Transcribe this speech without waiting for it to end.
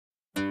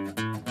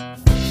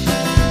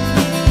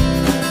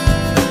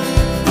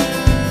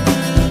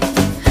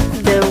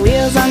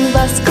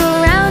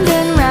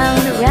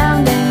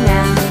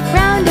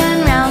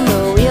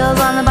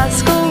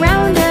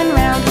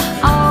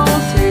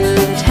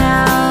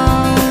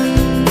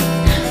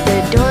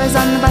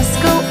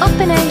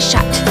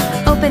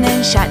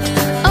shut,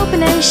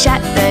 open and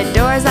shut. The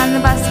doors on the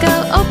bus go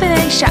open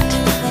and shut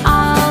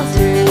all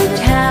through the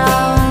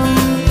town.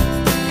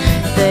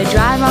 The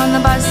driver on the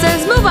bus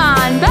says, move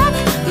on back,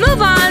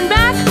 move on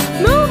back,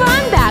 move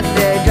on back.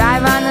 The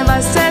driver on the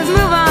bus says,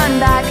 move on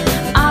back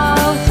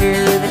all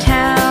through the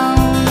town.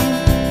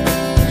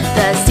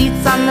 The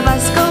seats on the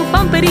bus go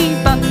bumpity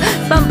bump,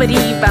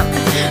 bumpity bump,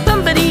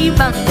 bumpity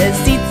bump. The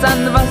seats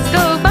on the bus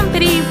go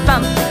bumpity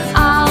bump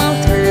all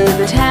through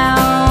the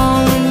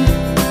town.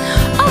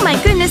 Oh my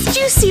goodness, do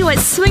you see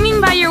what's swinging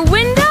by your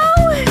window?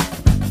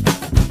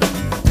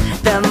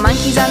 The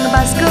monkeys on the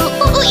bus go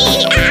ooh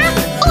ee ah,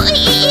 ooh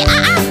ee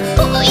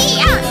ah, ooh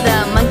ee ah. The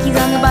monkeys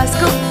on the bus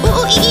go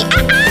ooh ee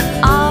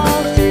ah,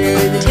 all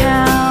through the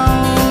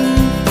town.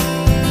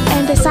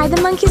 And beside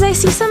the monkeys I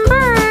see some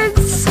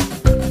birds.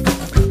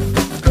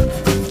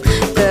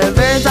 The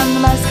birds on the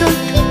bus go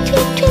tweet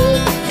tweet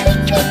tweet, tweet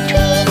tweet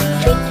tweet,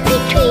 tweet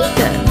tweet tweet.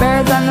 The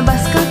birds on the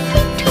bus go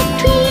tweet tweet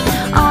tweet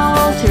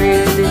all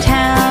through the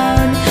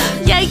town.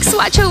 Yikes,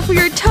 watch out for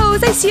your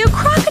toes, I see a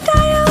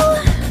crocodile.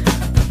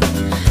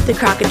 The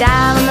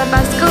crocodile on the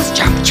bus goes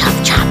chomp, chomp,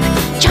 chomp,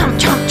 chomp,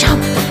 chomp,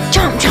 chomp,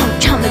 chomp, chomp,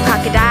 chomp. The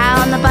crocodile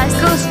on the bus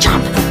goes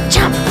chomp,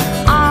 chomp,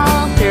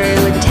 all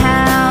through the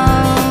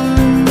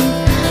town.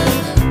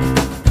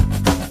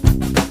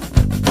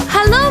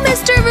 Hello,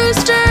 Mr.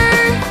 Rooster.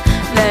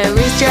 The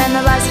rooster on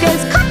the bus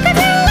goes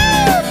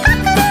cock-a-doodle-doo,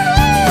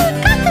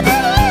 cock-a-doodle-doo,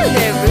 cock-a-doodle-doo.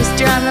 The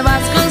rooster on the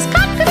bus goes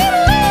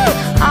cock-a-doodle-doo,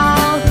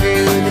 all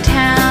through the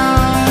town.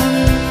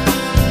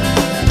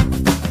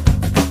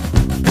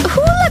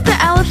 Who let the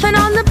elephant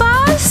on the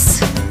bus?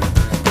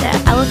 The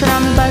elephant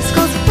on the bus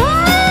goes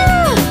wah,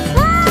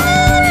 wah,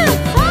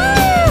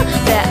 wah.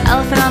 The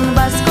elephant on the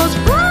bus goes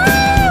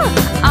wah,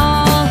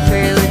 all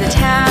through the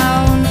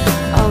town.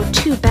 Oh,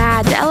 too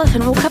bad, the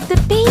elephant woke up the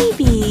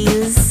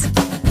babies.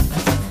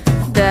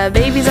 The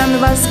babies on the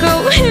bus go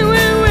wah,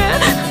 wah, wah,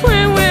 wah,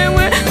 wah,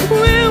 wah,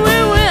 wah,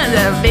 wah, wah.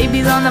 The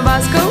babies on the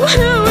bus go wah,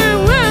 wah,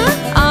 wah,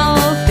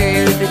 all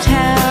through the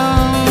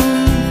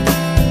town.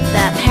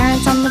 The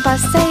parents on the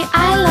bus say,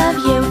 I love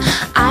you,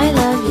 I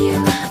love you,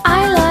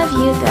 I love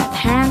you. The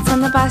parents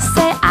on the bus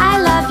say, I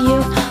love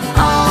you,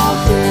 all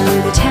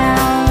through the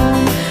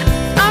town.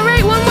 All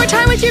right, one more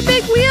time with your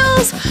big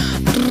wheels.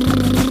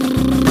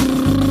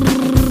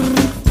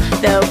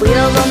 The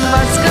wheels on the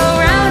bus go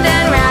round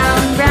and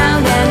round,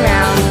 round and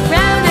round,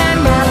 round and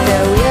round. The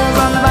wheels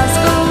on the bus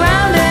go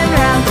round and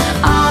round,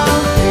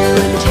 all through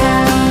the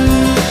town,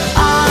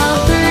 all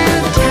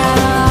through the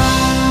town.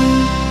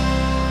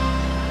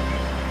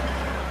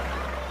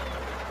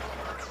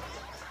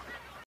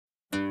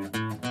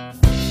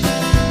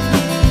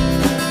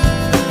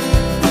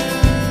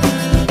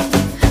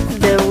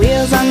 The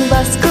wheels on the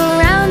bus go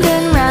round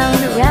and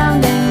round,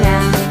 round and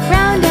round,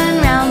 round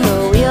and round.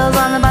 The wheels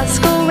on the bus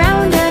go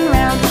round and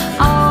round,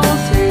 all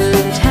through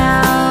the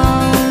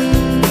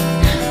town.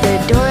 The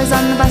doors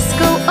on the bus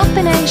go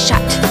open and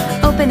shut,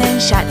 open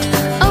and shut,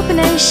 open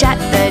and shut.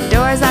 The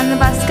doors on the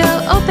bus go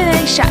open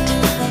and shut,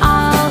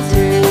 all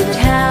through the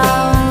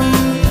town.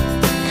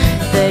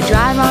 The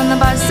driver on the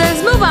bus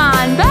says, move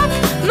on back,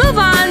 move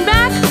on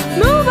back,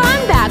 move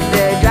on back.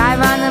 The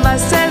driver on the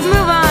bus says,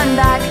 move on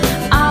back,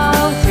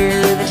 all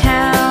through the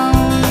town.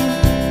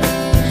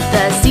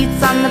 The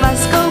seats on the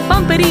bus go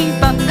bumpity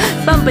bump,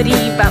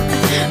 bumpity bump,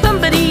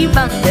 bumpity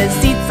bump. The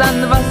seats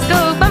on the bus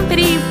go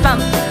bumpity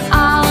bump,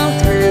 all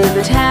through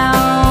the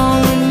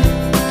town.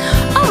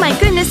 Oh my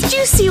goodness, do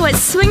you see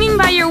what's swinging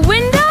by your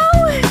window?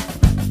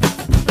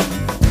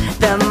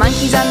 The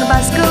monkeys on the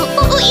bus go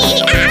ooh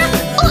ee ah,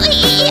 ooh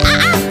ee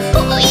ah,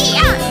 ooh ee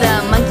ah. The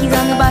monkeys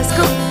on the bus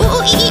go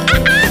ooh ee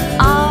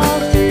ah, all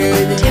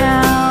through the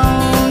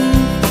town.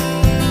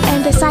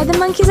 And beside the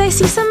monkeys I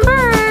see some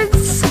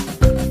birds.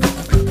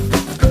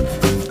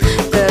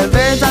 The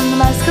birds on the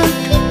bus go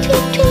tweet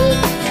tweet tweet,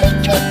 tweet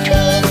tweet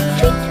tweet,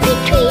 tweet tweet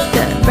tweet.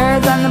 The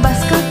birds on the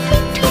bus go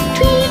tweet tweet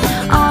tweet,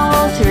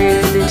 all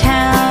through the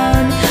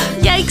town.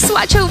 Yikes,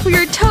 watch out for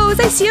your toes,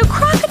 I see a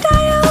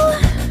crocodile.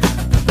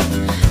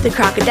 The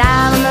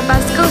crocodile on the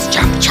bus goes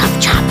chomp, chomp,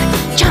 chomp,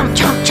 chomp,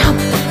 chomp, chomp,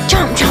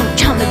 chomp, chomp,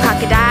 chomp. The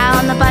crocodile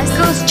on the bus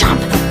goes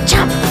chomp,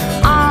 chomp,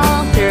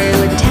 all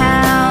through the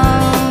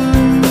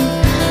town.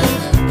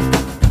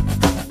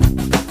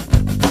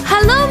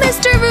 Hello,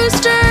 Mr.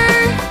 Rooster.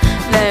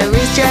 The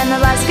rooster on the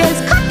bus goes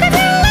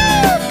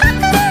cock-a-doodle-doo,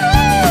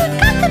 cock-a-doodle-doo,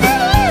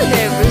 cock-a-doodle-doo.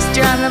 The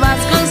rooster on the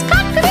bus goes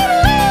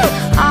cock-a-doodle-doo,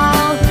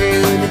 all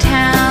through the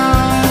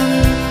town.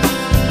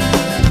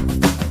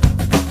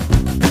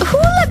 Who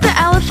let the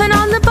elephant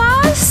on the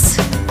bus?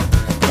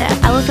 The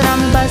elephant on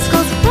the bus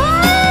goes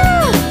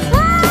wah,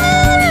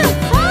 wah,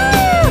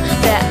 wah.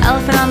 The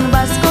elephant on the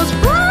bus goes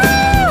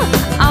wah,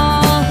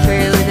 all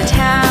through the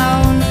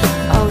town.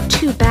 Oh,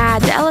 too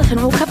bad, the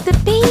elephant woke up the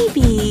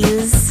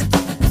babies.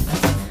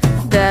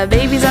 The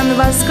babies on the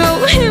bus go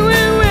wah,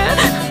 wah, wah,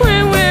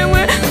 wah, wah,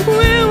 wah,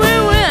 wah, wah,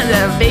 wah.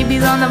 The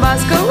babies on the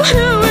bus go wah,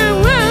 wah,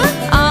 wah,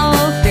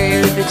 all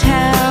through the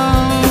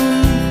town.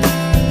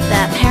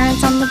 The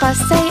parents on the bus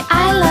say,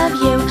 I love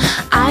you,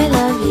 I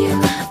love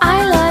you,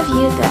 I love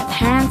you. The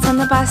parents on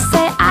the bus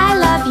say, I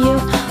love you.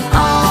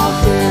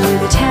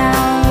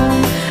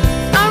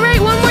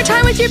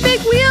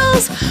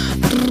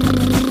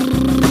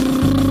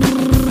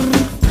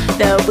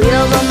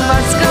 the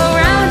bus go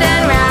round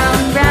and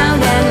round,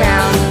 round and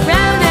round,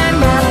 round and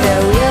round. The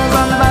wheels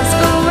on the bus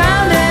go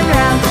round and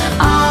round,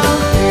 all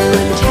through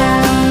the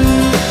town,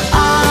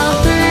 all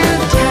through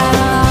the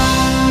town.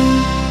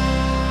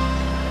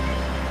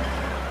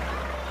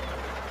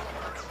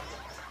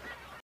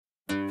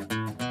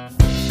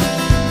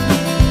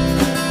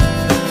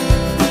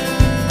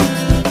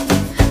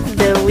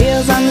 The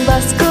wheels on the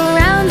bus go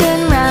round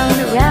and round,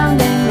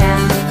 round and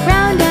round,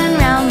 round and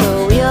round.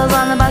 The wheels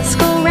on the bus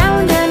go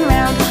round and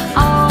round,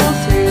 all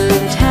through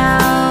the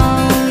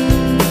town.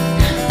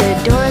 The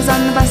doors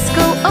on the bus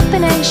go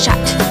open and shut,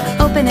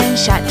 open and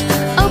shut,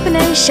 open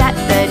and shut.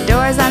 The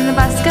doors on the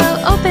bus go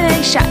open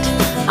and shut,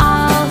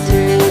 all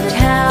through the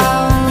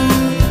town.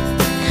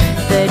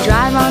 The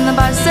driver on the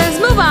bus says,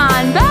 move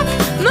on back,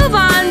 move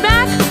on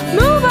back,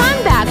 move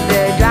on back.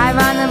 The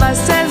driver on the bus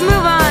says,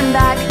 move on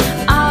back,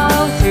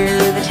 all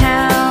through the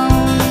town.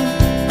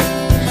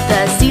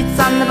 The seats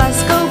on the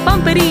bus go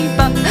bumpity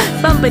bump,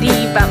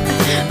 bumpity bump,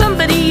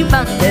 bumpity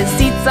bump. The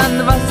seats on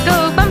the bus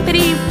go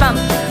bumpity bump,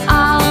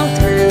 all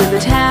through the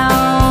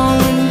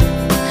town.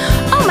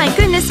 Oh my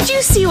goodness, do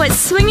you see what's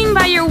swinging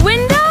by your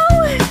window?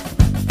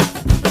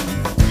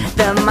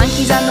 The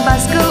monkeys on the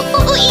bus go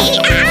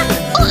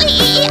ooh-ee-ah,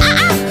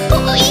 ooh-ee-ah,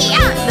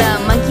 ooh-ee-ah. The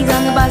monkeys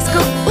on the bus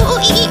go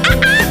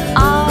ooh-ee-ah,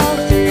 all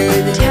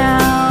through the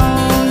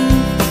town.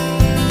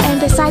 And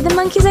beside the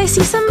monkeys I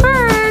see some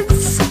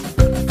birds.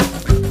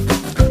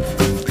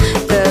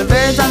 The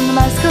birds on the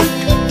bus go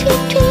tweet,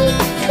 tweet, tweet,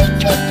 tweet,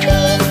 tweet,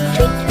 tweet,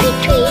 tweet, tweet,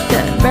 tweet.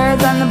 The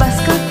birds on the bus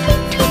go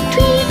tweet, tweet,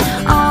 tweet,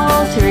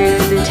 all through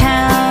the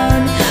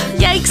town.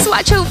 Yikes,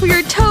 watch out for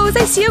your toes,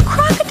 I see a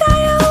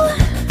crocodile.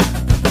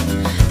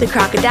 The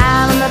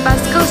crocodile on the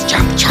bus goes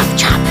chomp, chomp,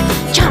 chomp,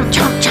 chomp,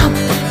 chomp, chomp,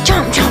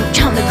 chomp, chomp,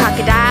 chomp. The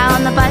crocodile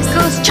on the bus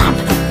goes chomp,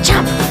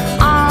 chomp,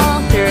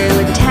 all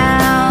through the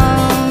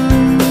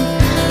town.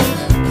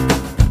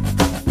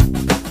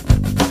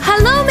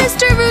 Hello,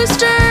 Mr.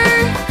 Rooster.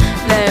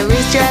 The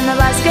rooster on the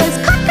bus goes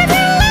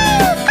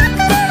cock-a-doodle-oo,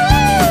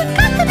 cock-a-doodle-oo,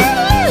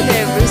 cock-a-doodle-oo. The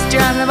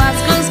rooster on the bus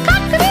goes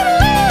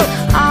cock-a-doodle-oo,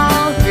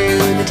 all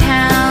through the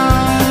town.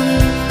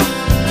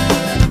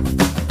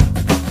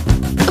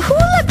 Who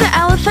let the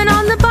elephant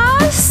on the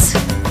bus?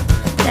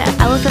 The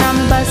elephant on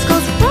the bus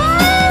goes wah,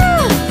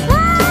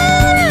 wah,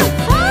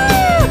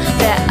 wah.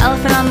 The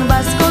elephant on the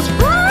bus goes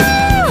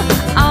wah,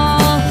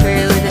 all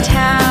through the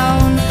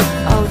town.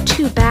 Oh,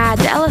 too bad,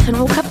 the elephant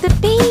woke up the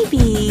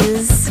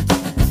babies.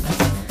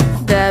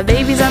 The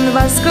babies on the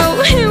bus go wah,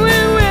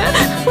 wah, wah,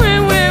 wah,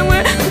 wah,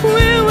 wah,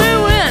 wah, wah,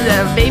 wah. The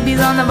babies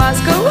on the bus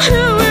go wah,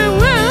 wah,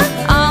 wah,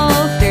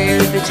 all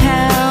through the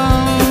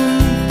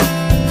town.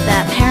 The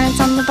parents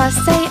on the bus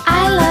say,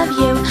 I love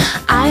you,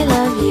 I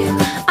love you,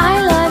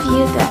 I love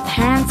you. The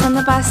parents on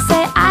the bus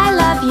say, I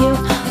love you,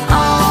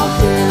 all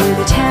through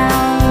the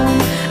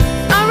town.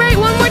 All right,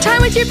 one more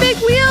time with your big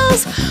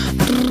wheels.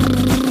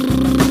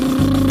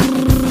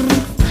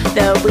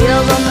 The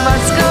wheels on the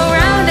bus go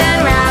round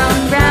and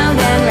round, round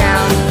and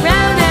round,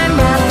 round and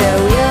round. The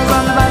wheels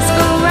on the bus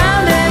go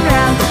round and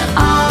round,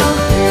 all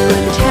through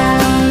the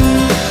town,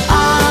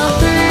 all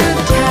through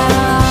the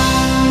town.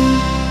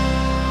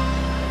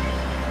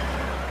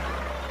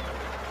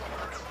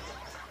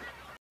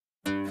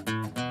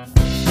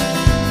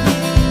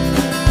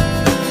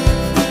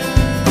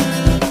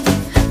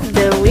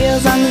 The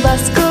wheels on the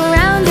bus go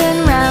round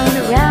and round,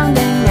 round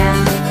and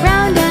round,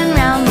 round and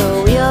round.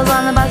 The wheels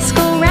on the bus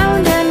go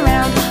round and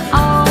round,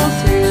 all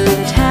through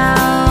the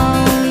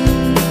town.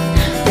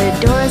 The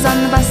doors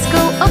on the bus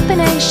go open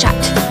and shut,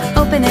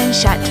 open and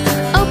shut,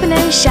 open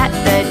and shut.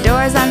 The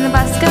doors on the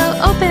bus go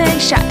open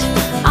and shut,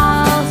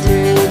 all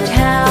through the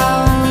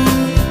town.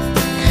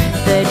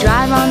 The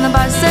driver on the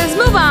bus says,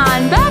 move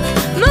on back,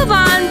 move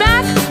on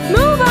back,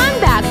 move on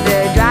back.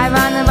 The driver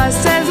on the bus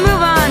says,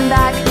 move on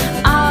back,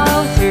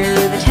 all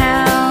through the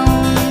town.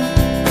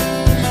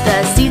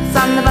 The seats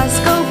on the bus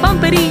go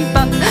bumpity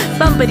bump,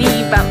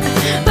 bumpity bump,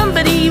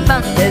 bumpity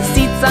bump. The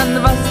seats on the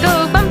bus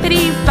go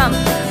bumpity bump,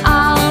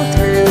 all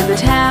through the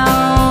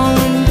town.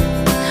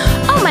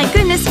 Oh my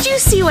goodness, do you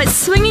see what's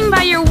swinging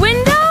by your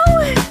window?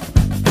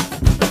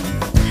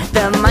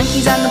 The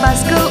monkeys on the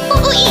bus go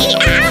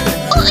ooh-ee-ah,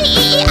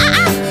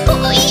 ooh-ee-ah,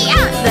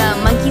 ooh-ee-ah. The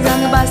monkeys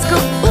on the bus go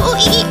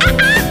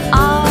ooh-ee-ah,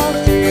 all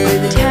through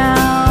the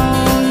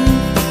town.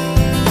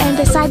 And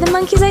beside the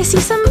monkeys I see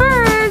some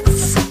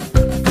birds.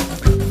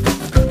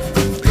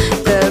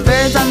 The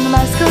birds on the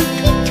bus go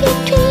tweet, tweet,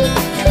 tweet,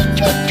 tweet,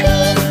 tweet,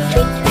 tweet,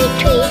 tweet, tweet,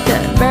 tweet. The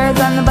birds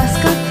on the bus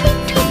go tweet,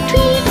 tweet,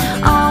 tweet,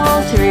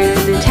 all through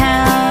the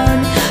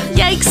town.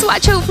 Yikes,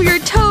 watch out for your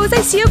toes,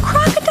 I see a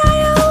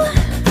crocodile.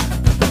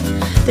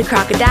 The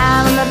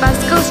crocodile on the bus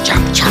goes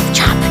chomp, chomp,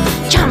 chomp,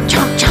 chomp,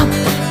 chomp, chomp,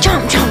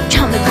 chomp, chomp,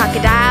 chomp. The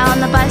crocodile on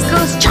the bus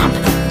goes chomp,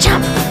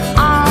 chomp,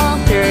 all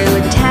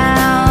through the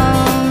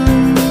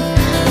town.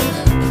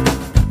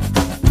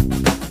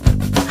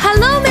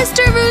 Hello,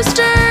 Mr.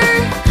 Rooster.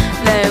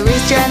 The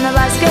rooster on the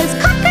bus goes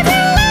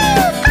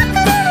cock-a-doodle-oo,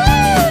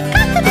 cock-a-doodle-oo,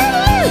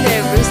 cock-a-doodle-oo. The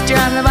rooster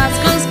on the bus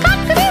goes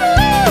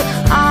cock-a-doodle-oo,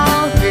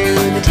 all through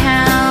the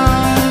town.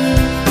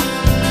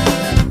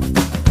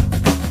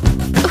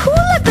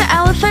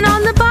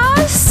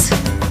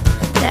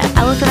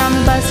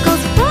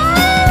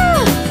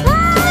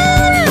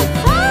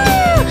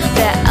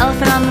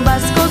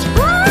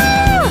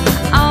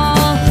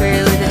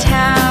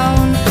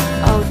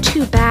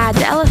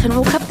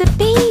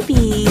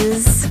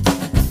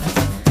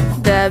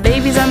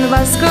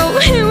 bus go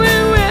wee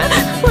wee wee,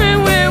 wee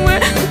wee wee,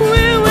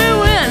 wee wee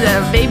wee. The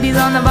babies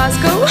on the bus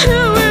go wee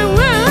wee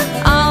wee,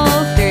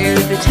 all through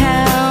the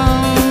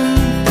town.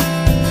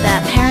 The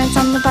parents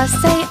on the bus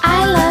say,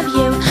 I love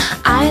you,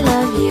 I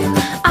love you,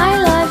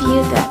 I love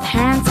you. The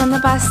parents on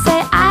the bus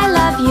say, I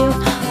love you,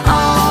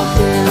 all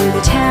through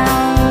the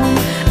town.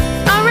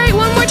 All right,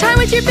 one more time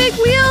with your big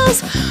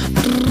wheels.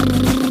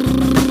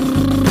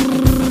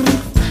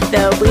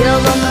 The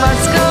wheels on the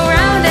bus go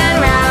round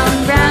and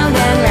round, round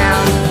and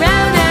round,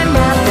 round and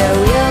round. The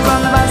wheels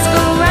on the bus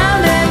go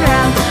round and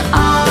round,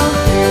 all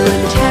through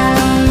the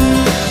town,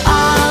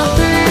 all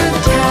through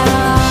the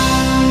town.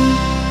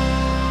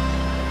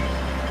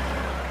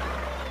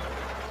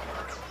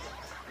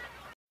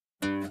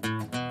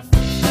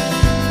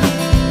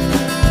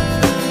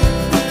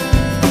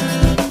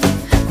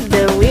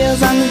 The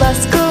wheels on the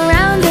bus go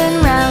round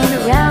and round,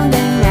 round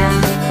and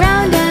round,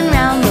 round and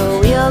round. The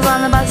wheels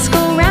on the bus go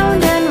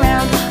round and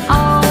round,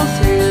 all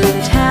through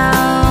the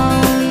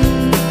town.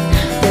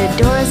 The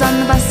doors on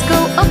the bus go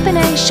open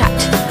and shut,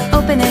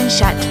 open and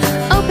shut,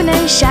 open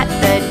and shut.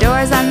 The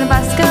doors on the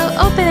bus go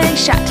open and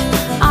shut,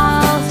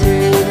 all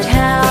through the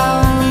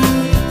town.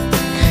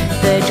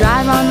 The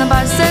driver on the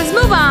bus says,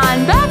 move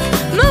on back,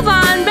 move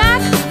on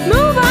back,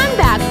 move on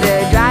back.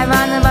 The driver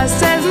on the bus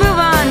says, move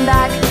on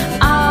back,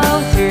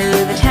 all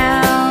through the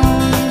town.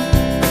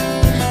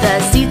 The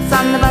seats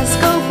on the bus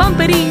go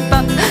bumpity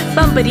bump,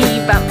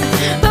 bumpity bump,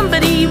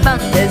 bumpity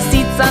bump. The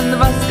seats on the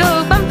bus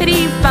go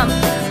bumpity bump,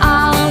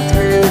 all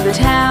through the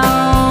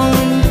town.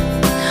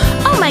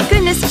 Oh my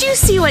goodness, do you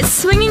see what's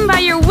swinging by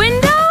your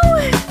window?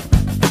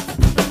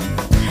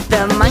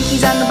 The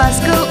monkeys on the bus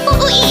go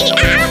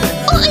ooh-ee-ah,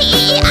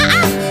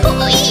 ooh-ee-ah,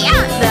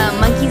 ooh-ee-ah. The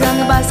monkeys on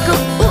the bus go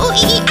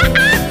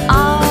ooh-ee-ah,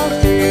 all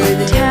through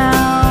the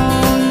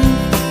town.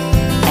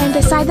 And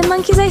beside the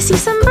monkeys I see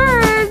some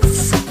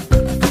birds.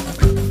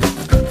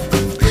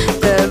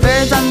 The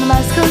birds on the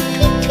bus go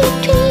tweet, tweet,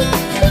 tweet,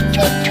 tweet,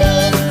 tweet,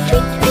 tweet,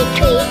 tweet, tweet,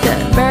 tweet. The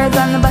birds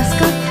on the bus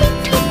go tweet,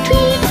 tweet,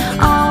 tweet,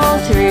 all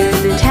through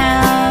the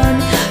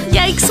town.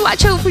 Yikes,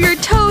 watch out for your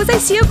toes, I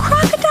see a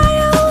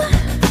crocodile.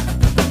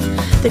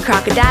 The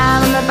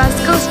crocodile on the bus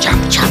goes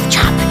chomp, chomp,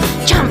 chomp,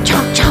 chomp,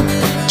 chomp, chomp,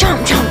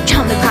 chomp, chomp,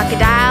 chomp. The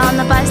crocodile on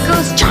the bus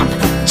goes chomp,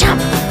 chomp,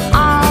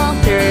 all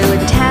through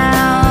the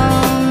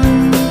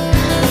town.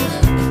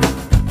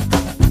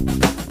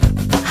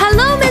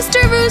 Hello,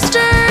 Mr.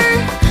 Rooster.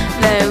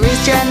 The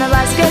rooster on the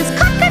bus goes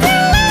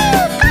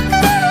cock-a-doodle-doo,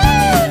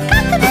 cock-a-doodle-doo,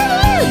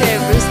 cock-a-doodle-doo. The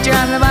rooster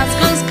on the bus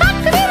goes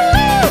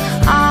cock-a-doodle-doo,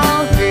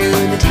 all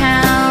through the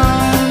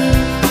town.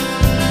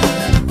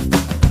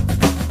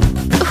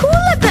 Who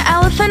let the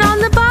elephant on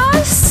the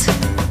bus?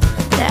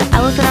 The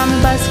elephant on the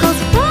bus goes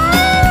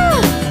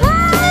wah,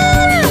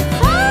 wah,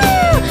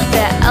 wah.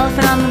 The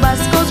elephant on the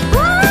bus goes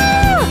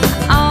wah,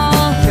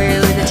 all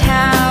through the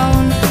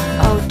town.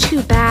 Oh,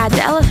 too bad,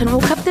 the elephant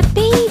woke up the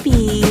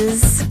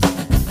babies.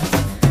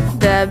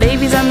 The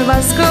babies on the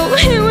bus go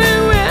wee wee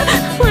wee,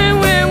 wee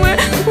wee wee,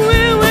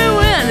 wee wee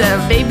wee. The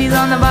babies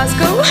on the bus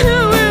go wee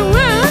wee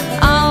wee,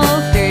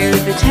 all through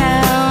the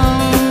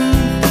town.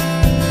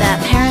 The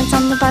parents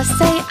on the bus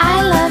say,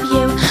 I love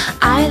you,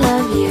 I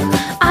love you,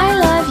 I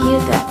love you.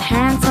 The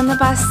parents on the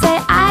bus say,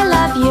 I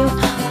love you,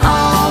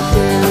 all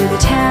through the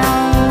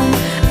town.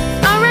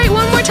 All right,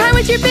 one more time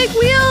with your big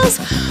wheels.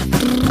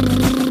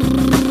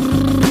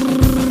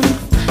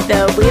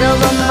 The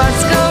wheels on the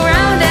bus go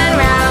round and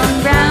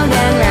round, round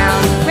and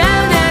round,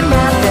 round and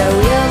round. The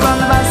wheels on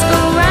the bus go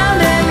round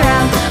and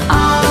round,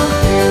 all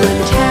through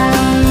the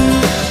town,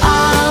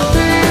 all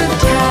through the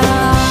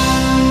town.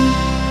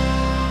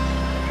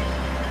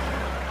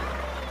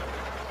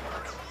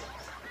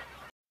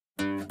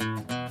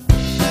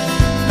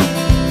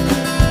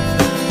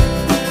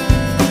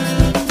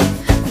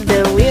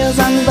 The wheels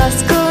on the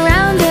bus go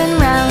round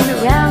and round,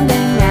 round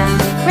and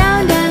round,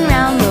 round and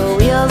round. The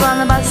wheels on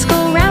the bus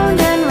go round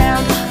and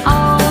round,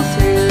 all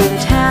through the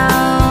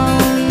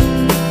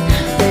town.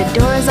 The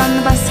doors on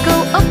the bus go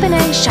open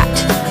and shut,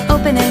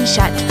 open and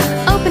shut,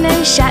 open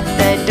and shut.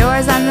 The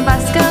doors on the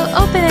bus go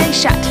open and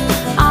shut,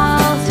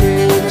 all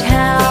through the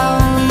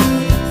town.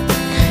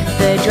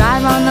 The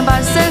driver on the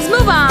bus says,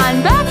 move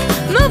on back,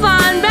 move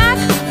on back,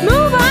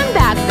 move on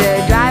back.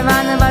 The driver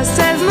on the bus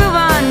says, move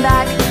on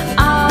back,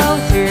 all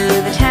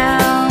through the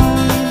town.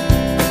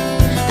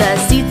 The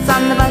seats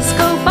on the bus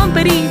go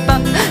bumpity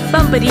bump,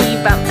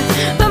 bumpity bump,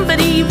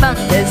 bumpity bump.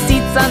 The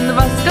seats on the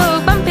bus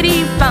go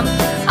bumpity bump,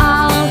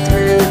 all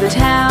through the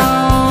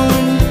town.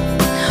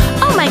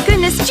 Oh my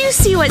goodness, do you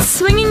see what's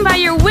swinging by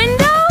your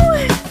window?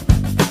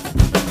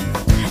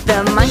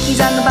 The monkeys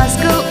on the bus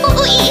go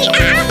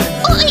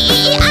ooh-ee-ah,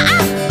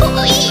 ooh-ee-ah,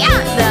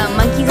 ooh-ee-ah. The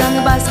monkeys on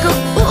the bus go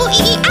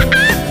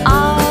ooh-ee-ah,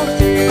 all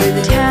through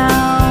the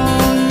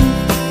town.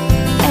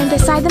 And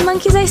beside the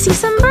monkeys I see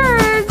some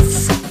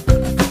birds.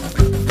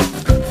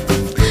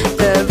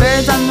 The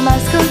birds on the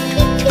bus go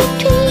tweet, tweet,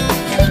 tweet,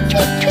 tweet,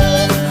 tweet,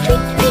 tweet,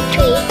 tweet, tweet,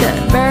 tweet. The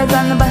birds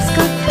on the bus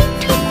go tweet,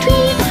 tweet,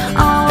 tweet,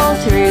 all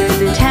through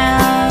the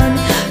town.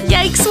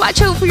 Yikes,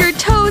 watch out for your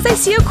toes, I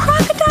see a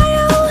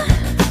crocodile.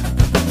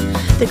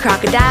 The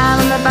crocodile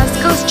on the bus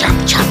goes chomp,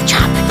 chomp,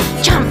 chomp,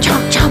 chomp,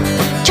 chomp, chomp,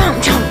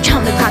 chomp, chomp,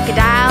 chomp. The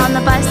crocodile on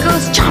the bus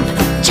goes chomp,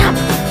 chomp,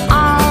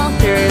 all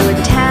through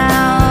the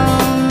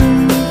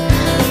town.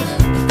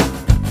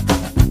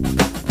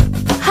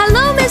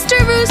 Hello, Mr.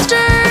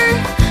 Rooster.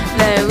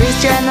 The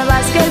rooster on the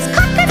bus goes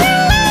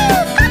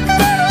cock-a-doodle-doo,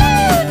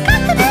 cock-a-doodle-doo,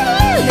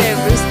 cock-a-doodle-doo. The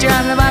rooster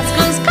on the bus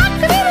goes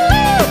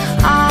cock-a-doodle-doo,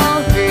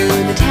 all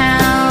through the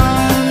town.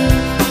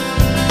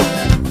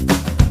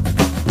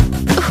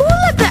 Who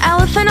let the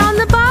elephant on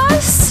the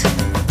bus?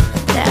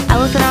 The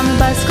elephant on the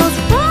bus goes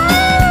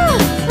wah,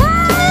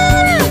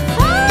 wah,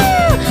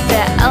 wah.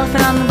 The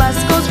elephant on the bus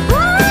goes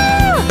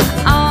wah,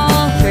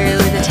 all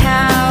through the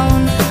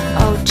town.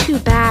 Oh, too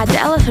bad. The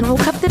elephant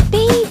woke up the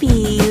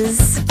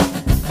babies.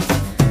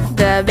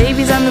 The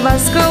babies on the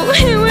bus go wah,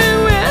 wah,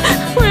 wah,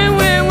 wah,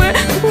 wah, wah,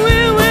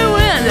 wah, wah,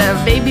 wah. The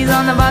babies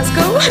on the bus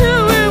go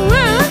wah, wah,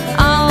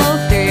 wah, all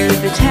through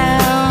the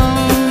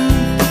town.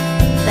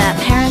 The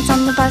parents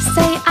on the bus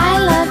say, I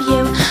love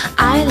you,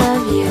 I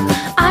love you,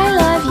 I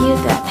love you.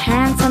 The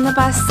parents on the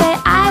bus say,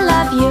 I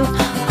love you,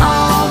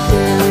 all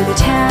through the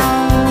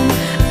town.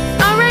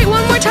 All right,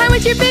 one more time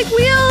with your big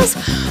wheels.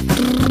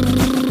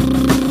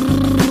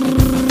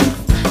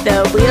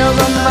 The wheels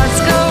on the bus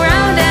go